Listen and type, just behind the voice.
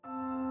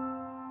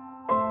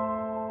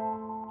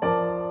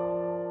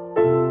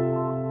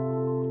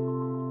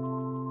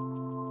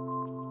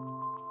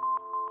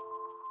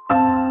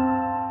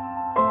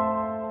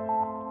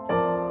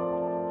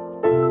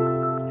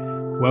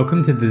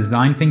Welcome to the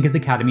Design Thinkers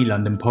Academy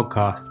London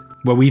podcast,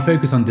 where we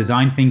focus on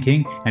design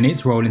thinking and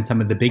its role in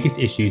some of the biggest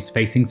issues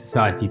facing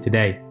society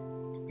today.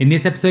 In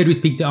this episode, we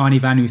speak to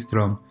Arnie van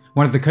Oostrom,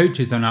 one of the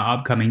coaches on our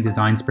upcoming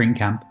Design Sprint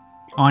Camp.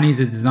 Arnie is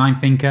a design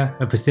thinker,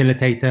 a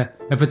facilitator,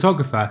 a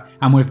photographer,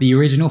 and one of the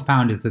original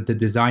founders of the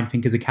Design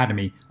Thinkers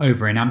Academy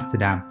over in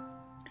Amsterdam.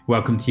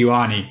 Welcome to you,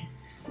 Arnie.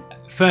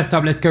 First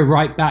up, let's go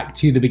right back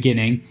to the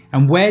beginning.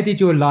 And where did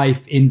your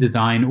life in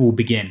design all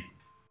begin?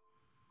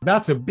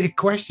 That's a big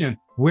question.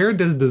 Where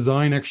does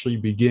design actually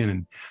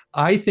begin?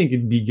 I think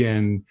it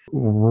began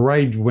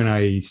right when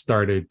I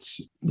started,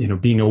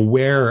 being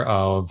aware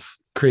of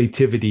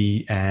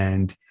creativity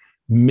and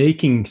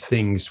making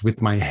things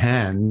with my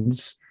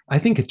hands. I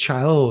think a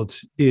child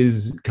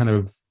is kind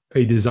of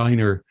a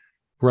designer,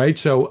 right?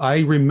 So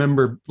I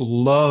remember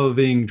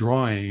loving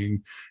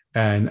drawing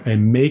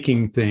and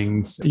making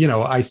things.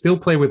 I still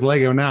play with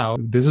Lego now.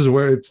 This is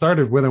where it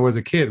started when I was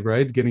a kid,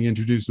 right? Getting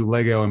introduced to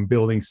Lego and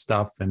building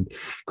stuff and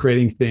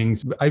creating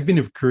things. I've been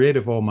a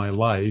creative all my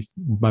life.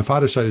 My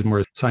father's side is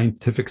more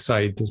scientific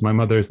side, as my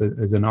mother is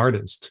an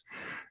artist.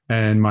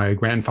 And my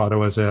grandfather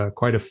was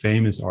quite a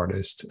famous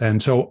artist. And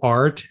so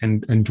art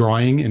and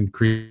drawing and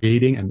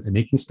creating and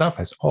making stuff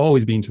has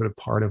always been sort of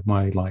part of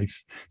my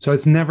life. So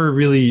there's never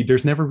really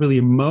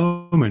a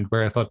moment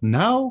where I thought,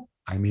 now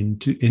I'm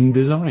in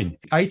design.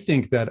 I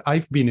think that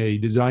I've been a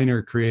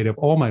designer creative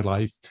all my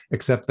life,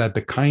 except that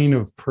the kind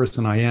of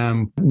person I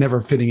am,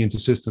 never fitting into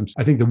systems.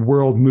 I think the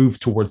world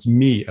moved towards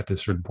me at a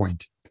certain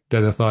point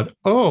that I thought,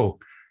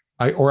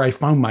 I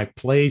found my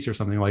place or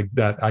something like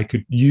that. I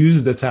could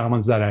use the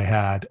talents that I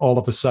had all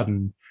of a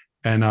sudden.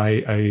 And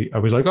I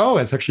was like, oh,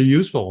 it's actually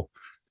useful.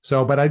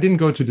 So, but I didn't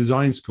go to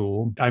design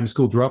school. I'm a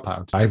school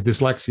dropout. I have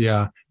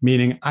dyslexia,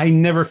 meaning I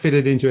never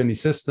fitted into any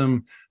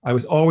system. I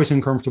was always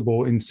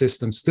uncomfortable in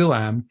systems, still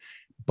am.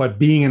 But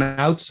being an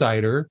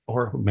outsider,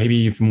 or maybe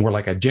even more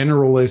like a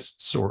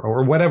generalist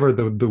or whatever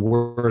the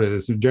word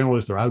is, a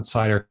generalist or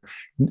outsider,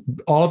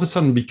 all of a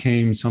sudden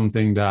became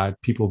something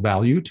that people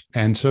valued.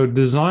 And so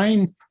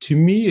design to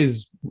me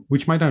is,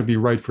 which might not be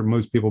right for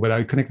most people, but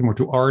I connect it more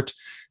to art,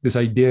 this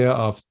idea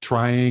of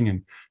trying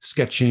and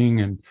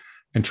sketching and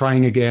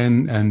trying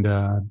again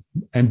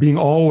and being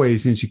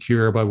always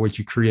insecure about what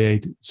you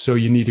create. So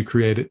you need to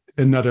create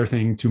another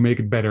thing to make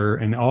it better.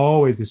 And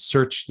always the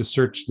search,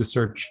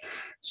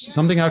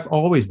 something I've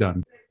always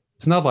done.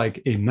 It's not like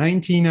in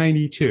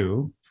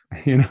 1992,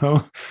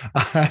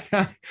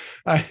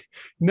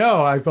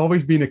 I've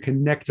always been a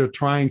connector,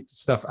 trying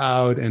stuff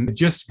out, and it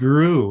just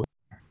grew.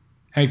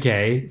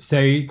 Okay,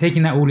 so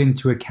taking that all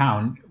into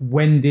account,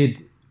 when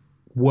did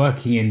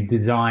working in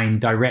design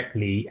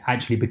directly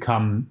actually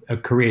become a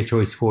career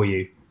choice for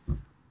you?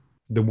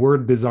 The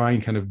word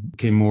design kind of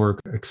became more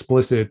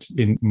explicit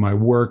in my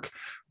work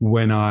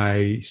when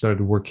I started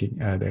working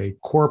at a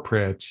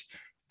corporate.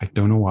 I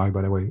don't know why,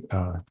 by the way,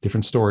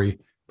 different story,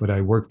 but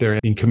I worked there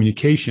in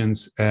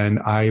communications and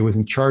I was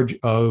in charge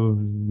of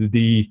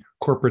the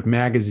corporate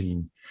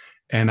magazine.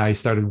 And I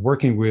started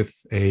working with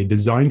a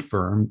design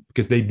firm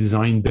because they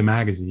designed the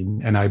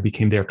magazine and I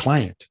became their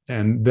client.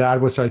 And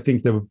that was, I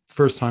think, the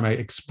first time I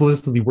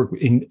explicitly worked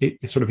in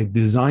sort of a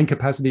design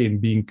capacity and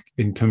being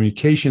in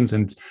communications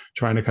and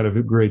trying to kind of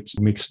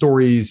make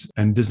stories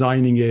and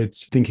designing it,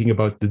 thinking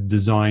about the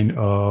design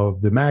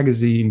of the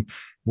magazine,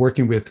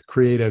 working with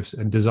creatives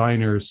and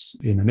designers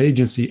in an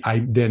agency.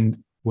 I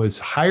then was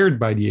hired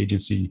by the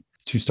agency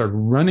to start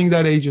running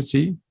that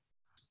agency.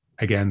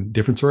 Again,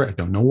 different story. I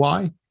don't know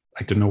why.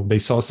 I don't know. They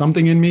saw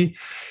something in me.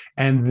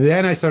 And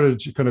then I started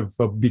to kind of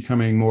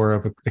becoming more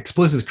of an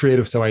explicit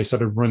creative. So I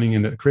started running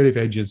in a creative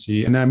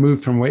agency and I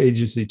moved from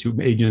agency to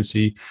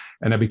agency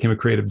and I became a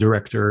creative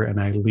director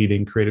and I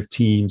leading creative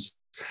teams.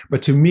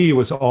 But to me, it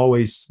was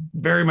always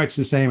very much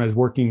the same as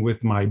working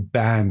with my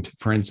band,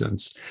 for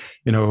instance,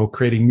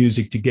 creating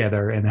music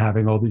together and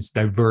having all these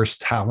diverse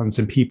talents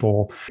and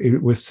people.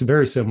 It was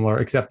very similar,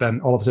 except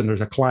then all of a sudden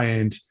there's a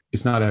client.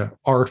 It's not an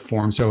art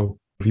form. So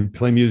if you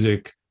play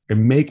music,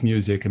 and make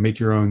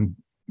your own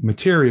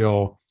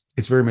material,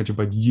 it's very much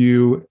about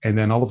you. And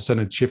then all of a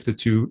sudden it shifted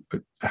to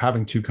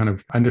having to kind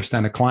of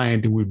understand a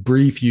client who would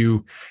brief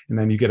you. And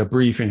then you get a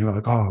brief and you're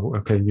like, oh,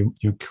 okay, you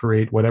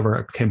create whatever,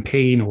 a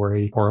campaign or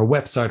a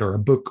website or a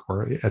book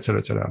or et cetera,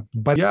 et cetera.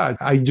 But yeah,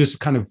 I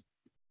just kind of,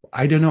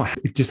 I don't know.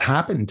 It just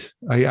happened.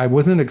 I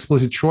wasn't an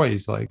explicit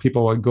choice. Like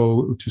people would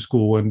go to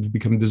school and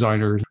become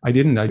designers. I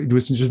didn't. It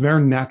was just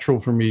very natural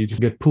for me to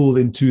get pulled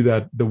into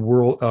the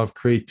world of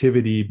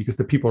creativity because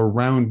the people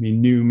around me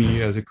knew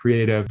me as a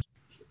creative.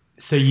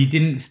 So you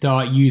didn't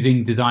start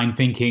using design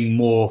thinking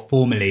more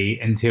formally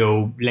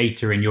until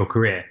later in your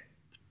career?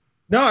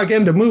 No,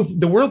 again,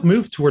 the world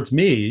moved towards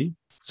me.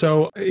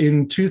 So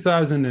in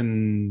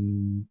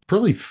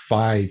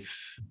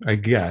 2005, I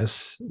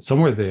guess,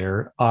 somewhere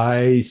there,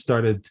 I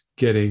started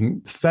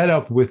getting fed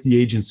up with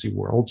the agency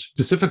world,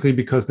 specifically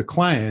because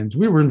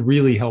we weren't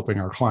really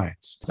helping our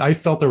clients. I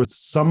felt there was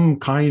some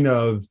kind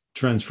of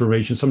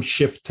transformation, some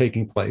shift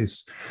taking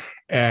place.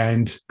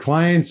 And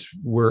clients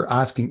were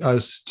asking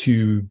us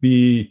to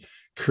be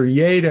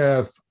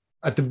creative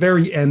at the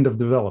very end of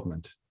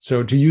development.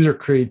 So to use our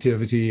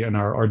creativity and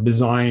our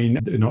design,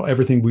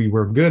 everything we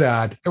were good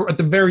at, or at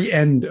the very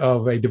end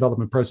of a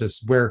development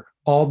process where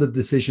all the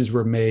decisions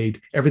were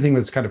made, everything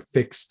was kind of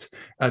fixed.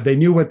 They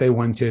knew what they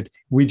wanted.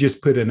 We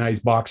just put a nice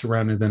box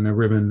around it and a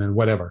ribbon and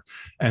whatever,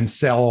 and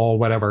sell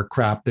whatever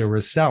crap they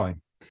were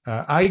selling.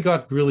 I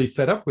got really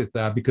fed up with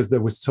that because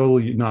that was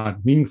totally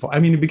not meaningful. I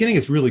mean, in the beginning,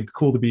 it's really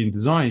cool to be in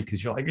design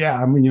because you're like, yeah,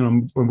 I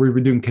mean, when we were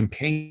doing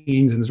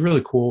campaigns and it's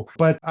really cool.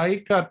 But I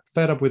got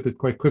fed up with it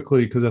quite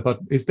quickly because I thought,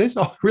 is this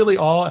really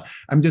all?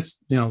 I'm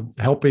just,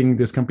 helping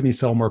this company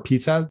sell more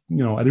pizza. I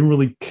didn't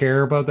really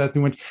care about that too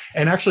much.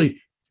 And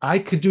actually, I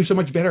could do so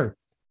much better.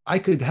 I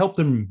could help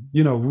them,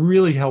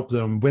 really help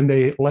them when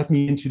they let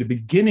me into the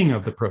beginning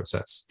of the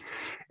process.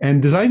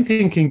 And design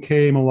thinking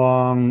came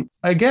along.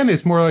 Again,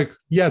 it's more like,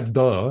 yeah,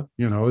 duh.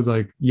 It's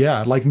like,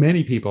 yeah, like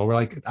many people were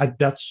like,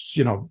 that's,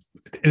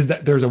 is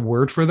that there's a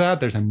word for that?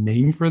 There's a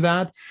name for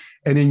that.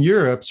 And in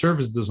Europe,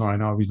 service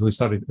design obviously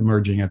started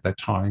emerging at that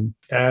time.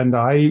 And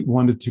I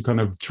wanted to kind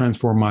of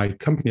transform my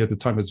company at the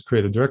time as a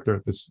creative director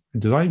at this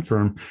design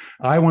firm.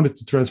 I wanted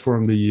to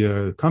transform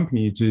the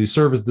company to a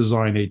service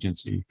design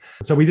agency.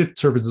 So we did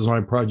service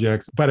design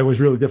projects, but it was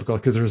really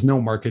difficult because there was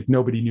no market.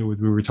 Nobody knew what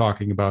we were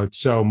talking about.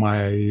 So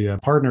my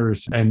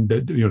partners and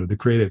the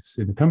creatives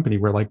in the company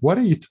were like, what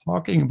are you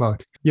talking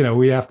about?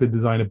 We have to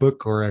design a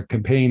book or a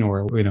campaign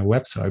or a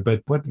website,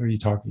 but what are you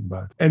talking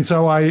about? And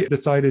so I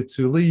decided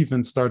to leave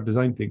and start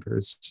Design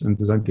Thinkers and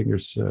Design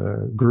Thinkers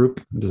group,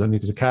 Design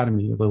Thinkers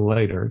Academy a little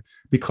later,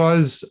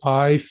 because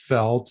I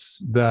felt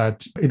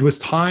that it was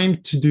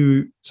time to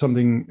do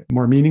something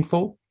more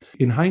meaningful.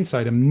 In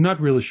hindsight, I'm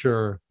not really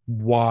sure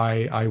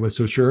why I was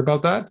so sure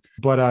about that,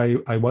 but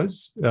I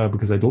was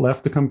because I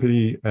left the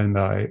company and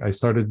I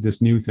started this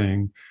new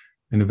thing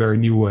in a very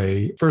new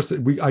way. First,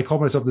 I call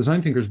myself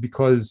Design Thinkers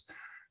because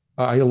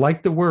I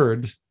like the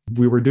word.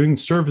 We were doing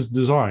service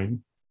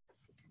design,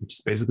 which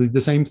is basically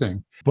the same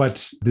thing.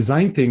 But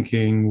design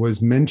thinking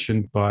was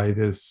mentioned by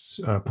this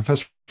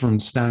professor from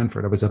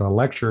Stanford. I was at a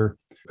lecture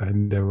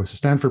and there was a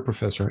Stanford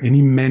professor and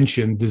he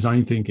mentioned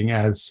design thinking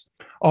as,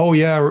 oh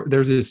yeah,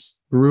 there's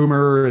this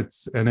rumor.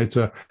 They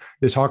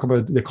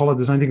call it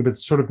design thinking, but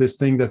it's sort of this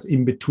thing that's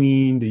in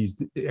between these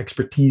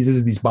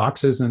expertises, these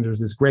boxes, and there's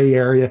this gray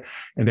area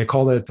and they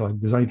call it like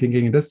design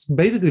thinking. And that's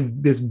basically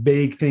this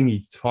vague thing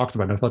he talked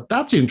about. And I thought,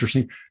 that's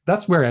interesting.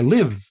 That's where I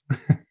live.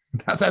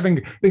 I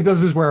think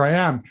this is where I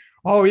am.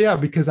 Oh yeah,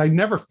 because I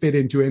never fit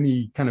into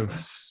any kind of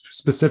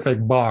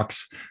specific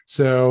box.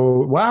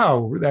 So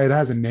wow, it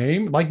has a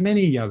name, like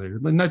many other,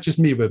 not just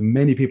me, but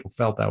many people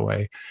felt that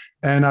way.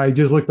 And I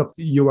just looked up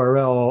the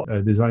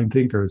URL, Design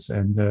Thinkers,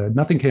 and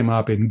nothing came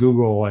up in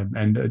Google.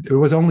 And it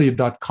was only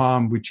a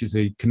 .com, which is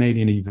a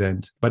Canadian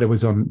event, but it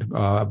was on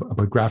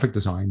about graphic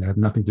design. It had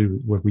nothing to do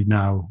with what we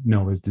now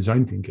know as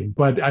design thinking.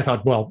 But I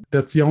thought, well,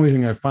 that's the only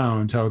thing I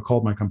found. So I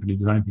called my company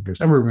Design Thinkers,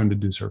 and we were going to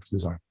do service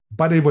design.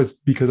 But it was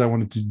because I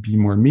wanted to be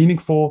more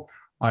meaningful.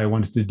 I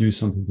wanted to do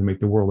something to make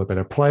the world a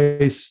better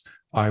place.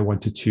 I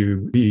wanted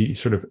to be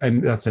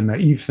and that's a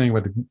naive thing,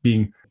 but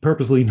being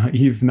purposely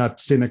naive, not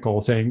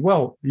cynical, saying,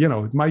 well,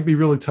 it might be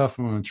really tough.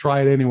 I'm going to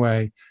try it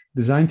anyway.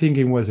 Design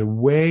thinking was a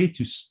way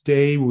to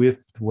stay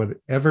with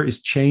whatever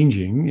is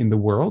changing in the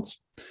world.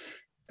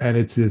 And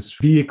it's this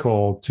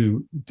vehicle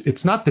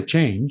it's not the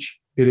change.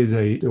 It is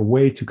a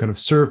way to kind of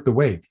surf the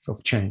wave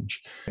of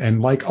change. And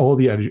like all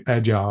the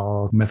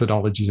agile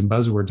methodologies and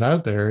buzzwords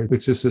out there,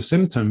 it's just a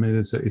symptom.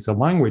 It's a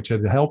language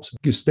that helps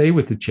you stay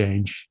with the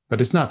change, but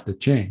it's not the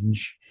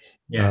change.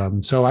 Yeah.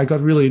 So I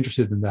got really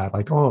interested in that.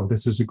 Like, oh,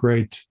 this is a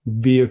great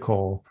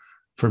vehicle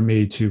for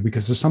me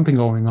because there's something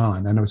going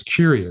on. And I was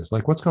curious,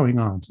 like, what's going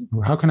on?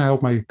 How can I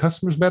help my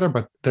customers better?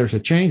 But there's a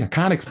change. I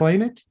can't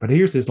explain it, but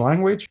here's this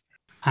language.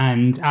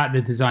 And at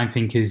the Design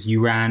Thinkers, you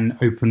ran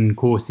open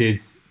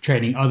courses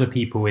training other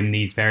people in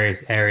these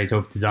various areas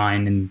of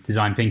design and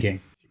design thinking.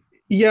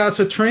 Yeah,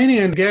 so training,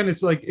 again,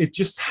 it's like it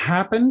just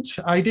happened.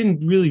 I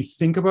didn't really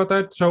think about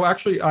that. So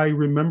actually, I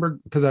remember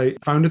because I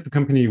founded the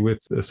company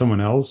with someone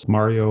else,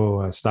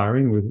 Mario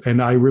Staring,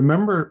 and I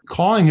remember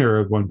calling her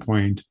at one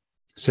point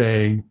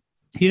saying,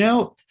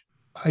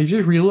 I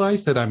just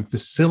realized that I'm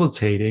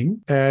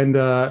facilitating, and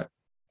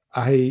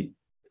I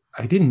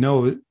didn't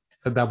know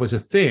that was a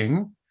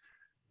thing.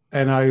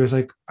 And I was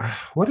like,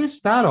 what is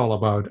that all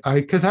about?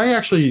 Because I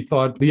actually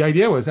thought the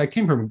idea was, I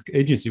came from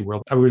agency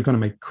world. I was going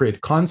to create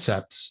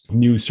concepts,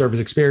 new service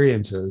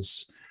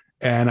experiences,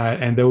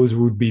 and those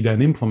would be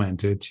then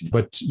implemented.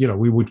 But,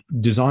 we would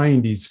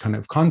design these kind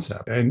of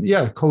concepts and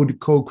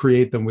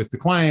co-create them with the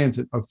clients,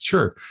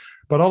 sure.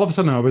 But all of a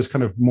sudden I was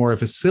kind of more a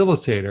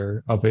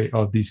facilitator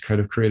of these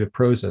kind of creative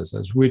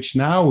processes, which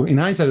now in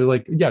hindsight is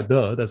like, yeah,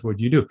 duh, that's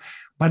what you do.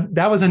 But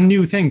that was a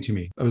new thing to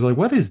me. I was like,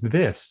 what is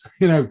this?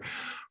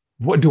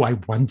 What do I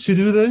want to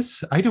do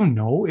this? I don't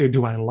know.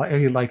 Do I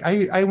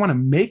I want to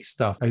make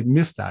stuff. I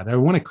miss that. I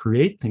want to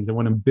create things. I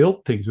want to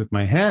build things with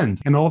my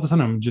hands. And all of a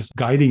sudden I'm just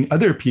guiding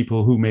other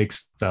people who make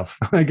stuff.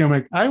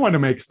 I want to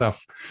make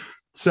stuff.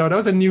 So that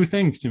was a new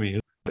thing to me.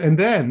 And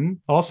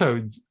then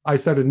also I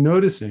started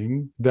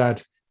noticing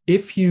that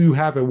if you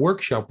have a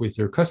workshop with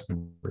your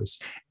customers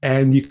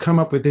and you come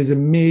up with these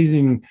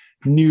amazing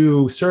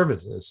new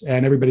services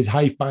and everybody's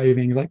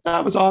high-fiving, it's like,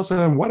 that was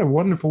awesome, what a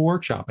wonderful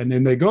workshop. And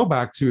then they go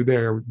back to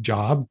their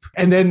job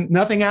and then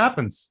nothing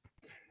happens.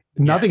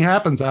 Nothing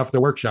happens after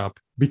the workshop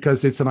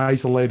because it's an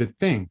isolated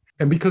thing.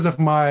 And because of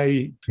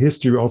my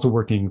history also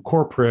working in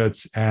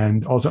corporates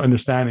and also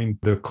understanding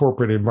the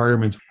corporate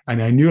environments,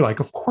 and I knew, like,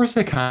 of course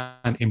I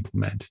can't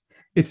implement.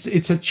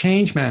 It's a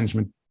change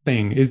management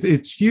thing.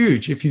 It's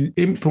huge. If you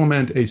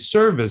implement a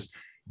service,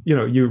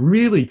 you're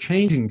really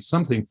changing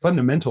something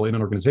fundamental in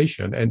an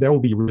organization, and there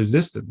will be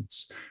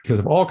resistance because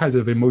of all kinds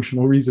of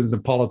emotional reasons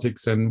and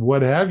politics and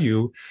what have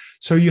you.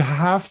 So you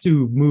have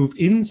to move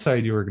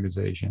inside the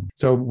organization.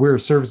 So where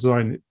service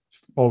design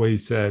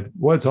always said,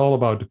 well, it's all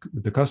about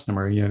the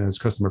customer, it's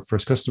customer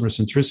first, customer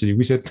centricity.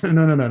 We said,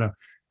 no.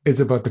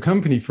 It's about the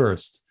company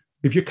first.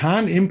 If you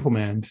can't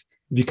implement,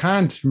 if you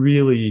can't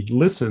really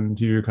listen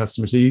to your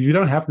customers, if you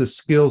don't have the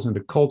skills and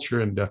the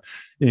culture and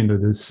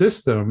the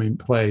system in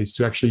place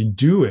to actually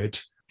do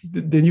it,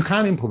 then you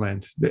can't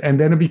implement. And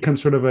then it becomes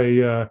sort of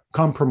a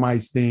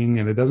compromise thing,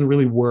 and it doesn't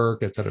really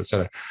work, et cetera, et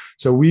cetera.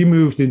 So we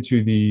moved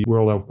into the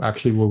world of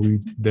actually what we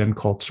then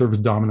called service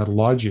dominant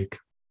logic,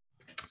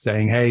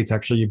 saying, hey, it's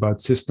actually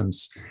about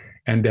systems.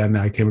 And then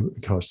I came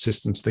across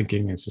systems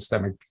thinking and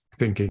systemic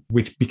thinking,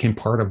 which became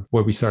part of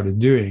what we started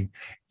doing.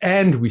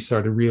 And we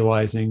started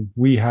realizing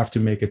we have to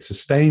make it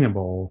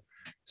sustainable.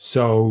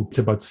 So it's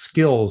about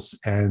skills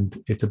and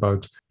it's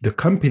about the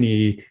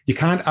company. You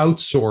can't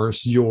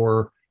outsource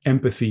your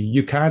empathy.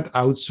 You can't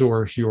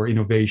outsource your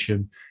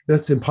innovation.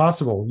 That's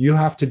impossible. You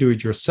have to do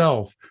it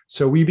yourself.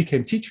 So we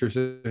became teachers,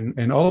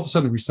 and all of a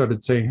sudden we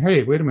started saying,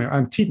 hey, wait a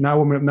minute,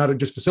 now I'm not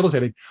just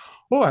facilitating.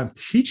 Oh, I'm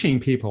teaching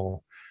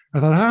people. I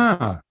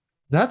thought,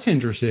 that's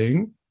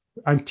interesting.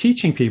 I'm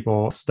teaching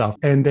people stuff,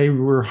 and they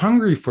were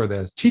hungry for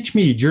this. Teach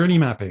me journey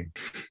mapping.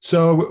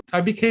 So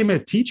I became a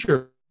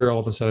teacher all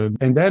of a sudden.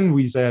 And then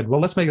we said, well,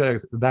 let's make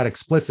that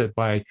explicit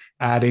by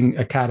adding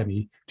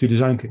Academy to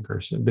Design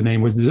Thinkers. The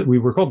name was, we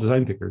were called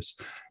Design Thinkers.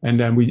 And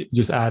then we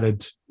just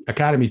added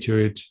Academy to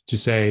it to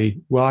say,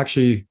 well,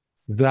 actually,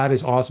 that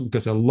is awesome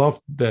because I love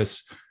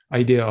this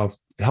idea of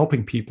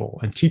helping people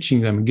and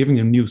teaching them and giving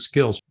them new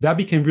skills. That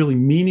became really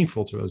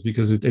meaningful to us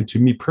because, and to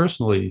me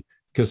personally,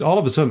 because all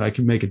of a sudden I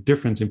could make a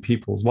difference in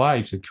people's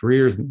lives and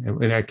careers,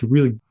 and I could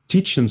really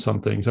teach them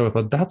something. So I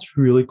thought that's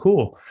really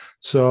cool.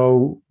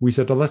 So we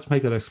said, well, let's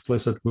make that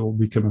explicit. We'll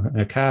become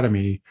an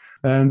academy.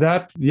 And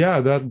that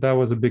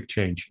was a big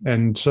change.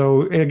 And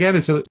so again,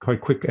 it's a quite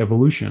quick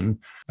evolution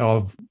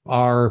of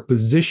our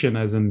position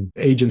as an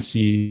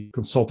agency,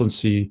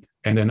 consultancy,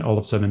 and then all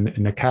of a sudden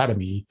an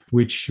academy,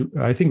 which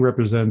I think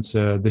represents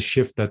the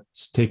shift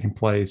that's taken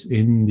place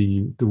in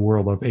the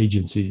world of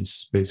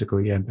agencies,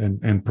 basically,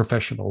 and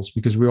professionals,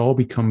 because we all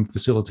become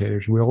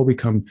facilitators. We all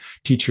become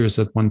teachers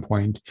at one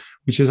point,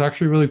 which is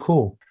actually really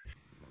cool.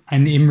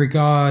 And in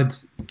regard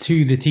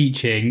to the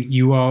teaching,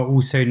 you are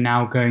also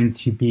now going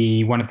to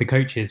be one of the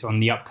coaches on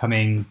the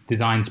upcoming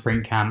Design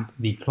Sprint Camp,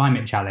 the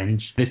Climate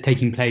Challenge, that's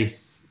taking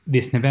place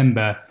this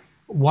November.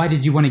 Why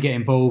did you want to get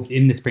involved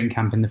in the Sprint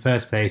Camp in the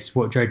first place?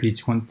 What drove you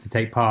to want to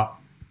take part?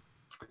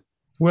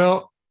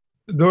 Well,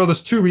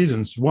 there's two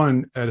reasons.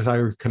 One, as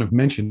I kind of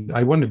mentioned,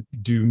 I want to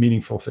do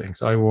meaningful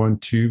things. I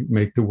want to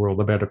make the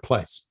world a better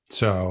place.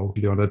 So,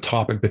 the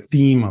topic, the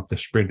theme of the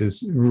sprint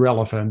is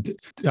relevant.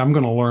 I'm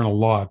going to learn a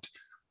lot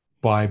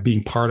by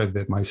being part of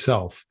it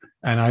myself.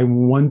 And I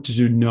want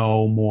to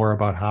know more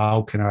about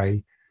how can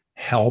I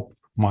help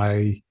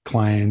my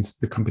clients,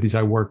 the companies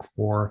I work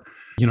for,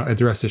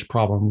 address this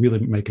problem, really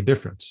make a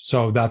difference.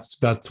 So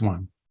that's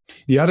one.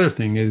 The other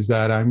thing is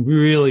that I'm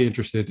really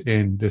interested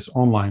in this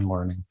online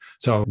learning.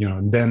 So,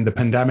 then the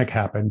pandemic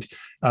happened.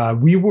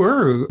 We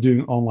were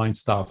doing online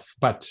stuff,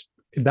 but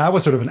that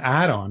was sort of an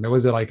add-on. It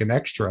was like an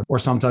extra, or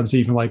sometimes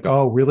even like,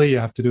 oh, really? You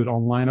have to do it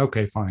online?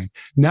 Okay, fine.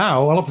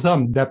 Now, all of a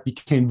sudden, that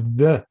became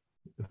the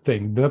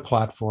thing, the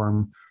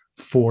platform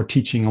for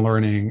teaching and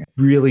learning,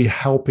 really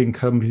helping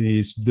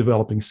companies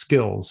developing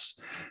skills.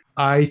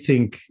 I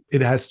think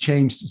it has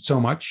changed so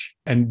much.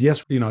 And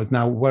yes, it's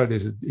now, what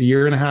is it, a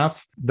year and a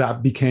half?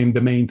 That became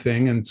the main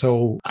thing. And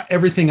so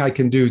everything I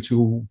can do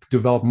to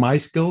develop my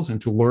skills and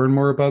to learn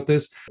more about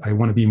this, I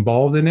want to be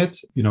involved in it.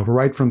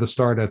 Right from the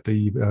start at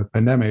the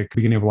pandemic,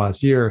 beginning of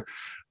last year,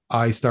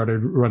 I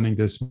started running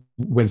this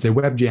Wednesday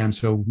web jam.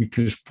 So we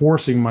could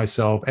forcing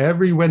myself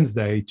every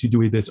Wednesday to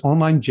do this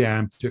online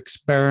jam, to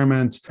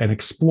experiment and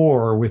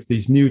explore with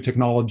these new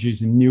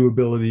technologies and new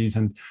abilities.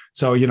 And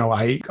so,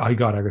 I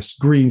got a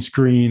green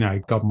screen, I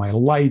got my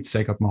lights,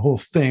 I got my whole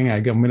thing. I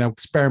got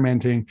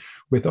experimenting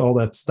with all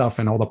that stuff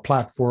and all the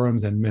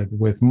platforms and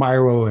with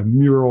Miro and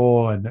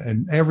Mural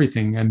and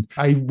everything. And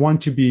I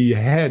want to be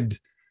ahead,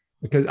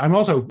 because I'm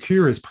also a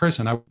curious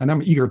person and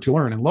I'm eager to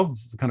learn and love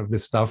kind of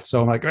this stuff.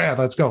 So I'm like, yeah,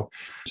 let's go.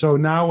 So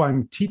now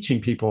I'm teaching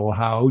people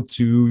how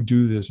to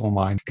do this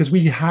online, because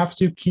we have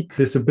to keep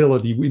this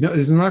ability.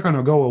 It's not going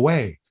to go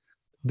away.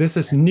 this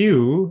is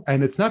new,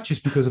 and it's not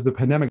just because of the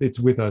pandemic. It's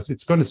with us.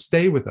 It's going to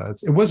stay with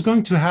us. It was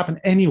going to happen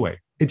anyway.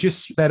 It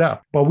just sped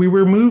up, but we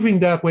were moving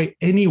that way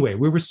anyway.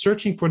 We were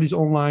searching for these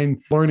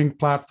online learning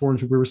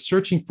platforms. We were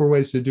searching for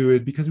ways to do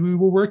it because we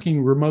were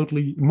working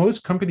remotely.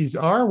 Most companies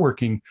are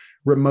working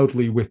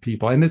remotely with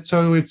people, and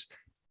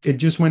it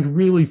just went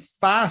really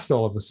fast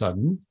all of a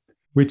sudden,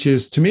 which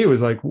is, to me, it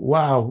was like,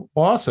 wow,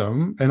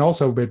 awesome. And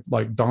also a bit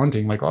like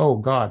daunting, like, oh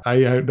God,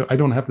 I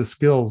don't have the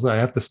skills. I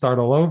have to start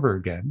all over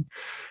again.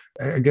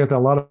 I get a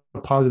lot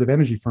of positive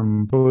energy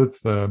from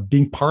both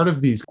being part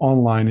of these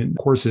online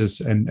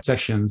courses and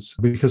sessions,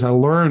 because I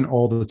learn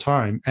all the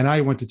time and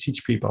I want to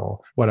teach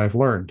people what I've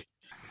learned.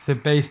 So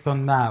based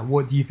on that,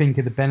 what do you think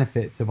are the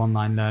benefits of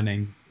online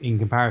learning in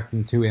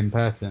comparison to in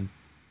person?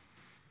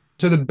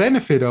 So the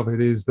benefit of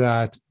it is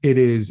that it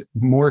is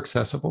more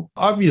accessible.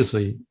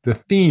 Obviously, the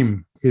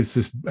theme is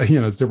this,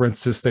 it's around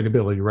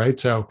sustainability, right?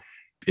 So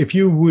if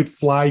you would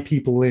fly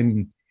people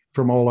in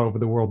from all over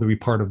the world to be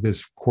part of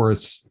this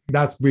course,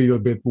 that's really a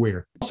bit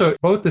weird. So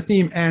both the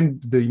theme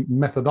and the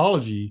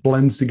methodology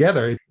blends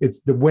together. It's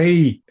the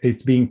way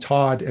it's being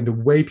taught and the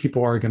way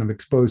people are kind of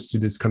exposed to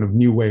this kind of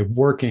new way of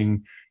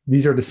working.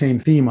 These are the same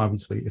theme,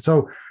 obviously.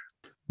 So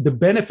the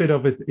benefit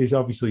of it is,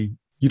 obviously,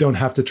 you don't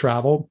have to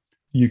travel.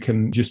 You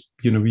can just,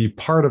 be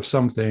part of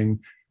something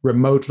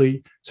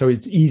remotely. So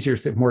it's easier,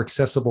 it's more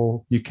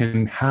accessible. You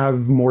can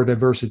have more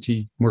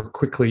diversity more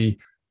quickly.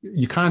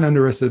 You can't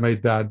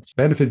underestimate that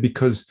benefit,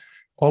 because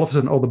all of a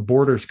sudden all the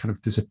borders kind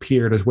of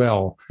disappeared as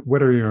well.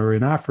 Whether you're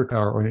in Africa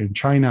or in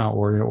China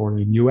or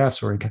in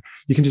US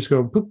you can just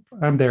go, boop,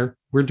 I'm there.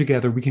 We're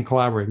together. We can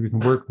collaborate. We can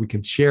work. We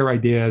can share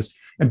ideas.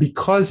 And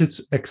because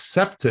it's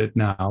accepted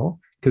now,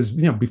 because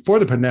before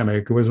the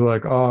pandemic, it was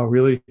like, oh,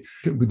 really?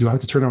 Do I have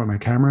to turn on my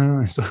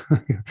camera? So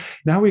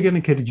now we're going to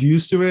get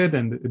used to it,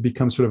 and it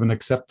becomes sort of an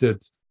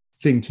accepted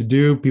thing to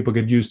do. People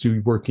get used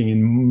to working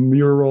in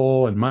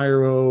Mural and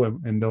Miro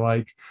and the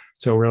like.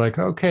 So we're like,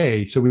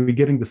 okay, so we're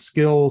getting the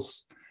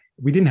skills.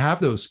 We didn't have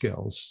those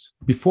skills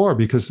before,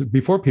 because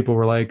before people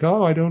were like,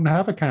 oh, I don't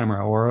have a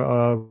camera, or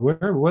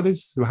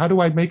how do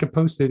I make a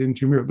post-it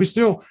into Mural? We're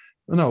still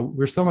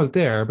not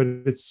there, but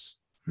it's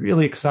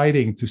really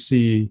exciting to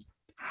see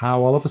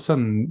how all of a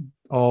sudden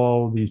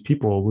all these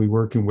people we're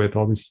working with,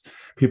 all these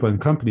people in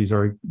companies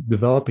are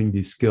developing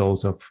these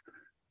skills of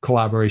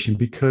collaboration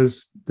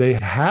because they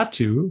had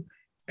to,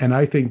 and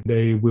I think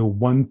they will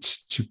want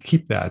to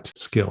keep that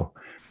skill.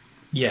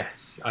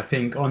 Yes, I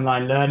think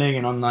online learning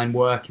and online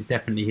work is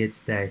definitely here to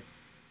stay.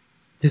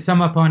 To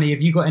sum up, Arnie,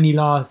 have you got any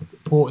last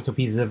thoughts or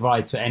pieces of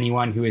advice for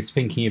anyone who is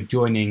thinking of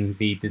joining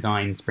the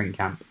Design Sprint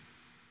Camp?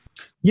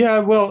 Yeah,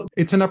 well,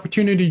 it's an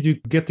opportunity to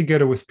get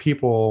together with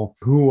people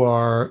who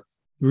are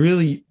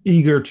really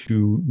eager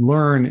to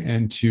learn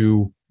and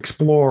to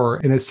explore.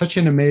 And it's such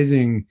an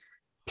amazing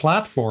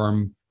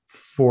platform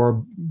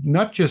for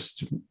not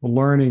just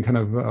learning kind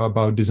of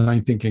about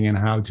design thinking and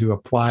how to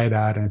apply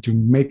that and to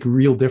make a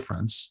real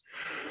difference,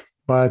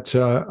 but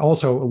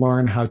also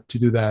learn how to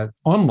do that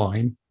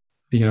online,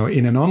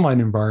 in an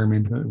online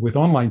environment with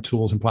online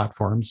tools and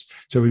platforms.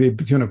 So we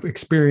kind of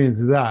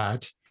experience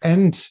that,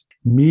 and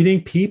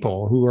meeting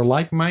people who are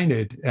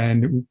like-minded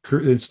and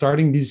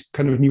starting these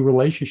kind of new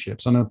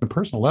relationships on a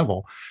personal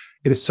level.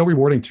 It is so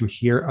rewarding to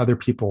hear other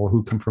people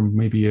who come from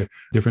maybe a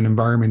different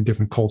environment,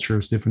 different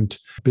cultures, different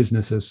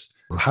businesses,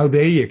 how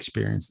they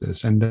experience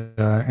this.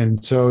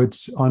 And so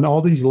it's on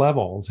all these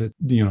levels,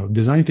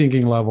 design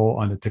thinking level,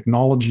 on a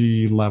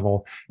technology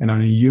level, and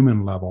on a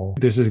human level.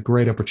 This is a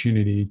great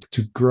opportunity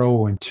to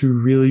grow and to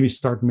really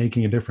start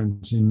making a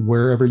difference in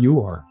wherever you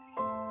are.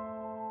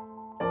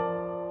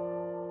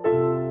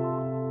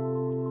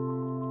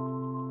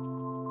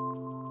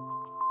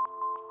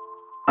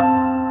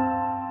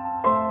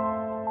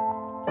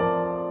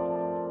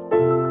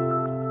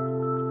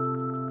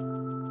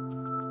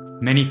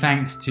 Many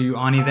thanks to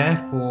Arnie there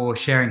for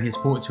sharing his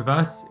thoughts with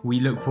us. We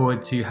look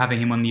forward to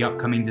having him on the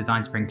upcoming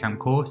Design Sprint Camp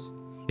course.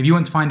 If you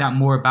want to find out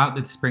more about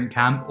the Sprint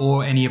Camp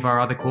or any of our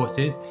other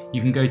courses,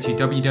 you can go to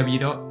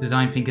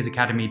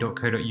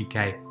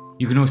www.designthinkersacademy.co.uk.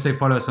 You can also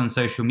follow us on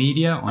social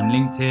media on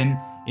LinkedIn,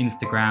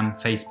 Instagram,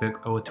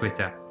 Facebook, or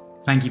Twitter.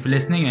 Thank you for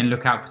listening, and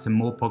look out for some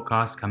more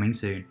podcasts coming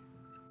soon.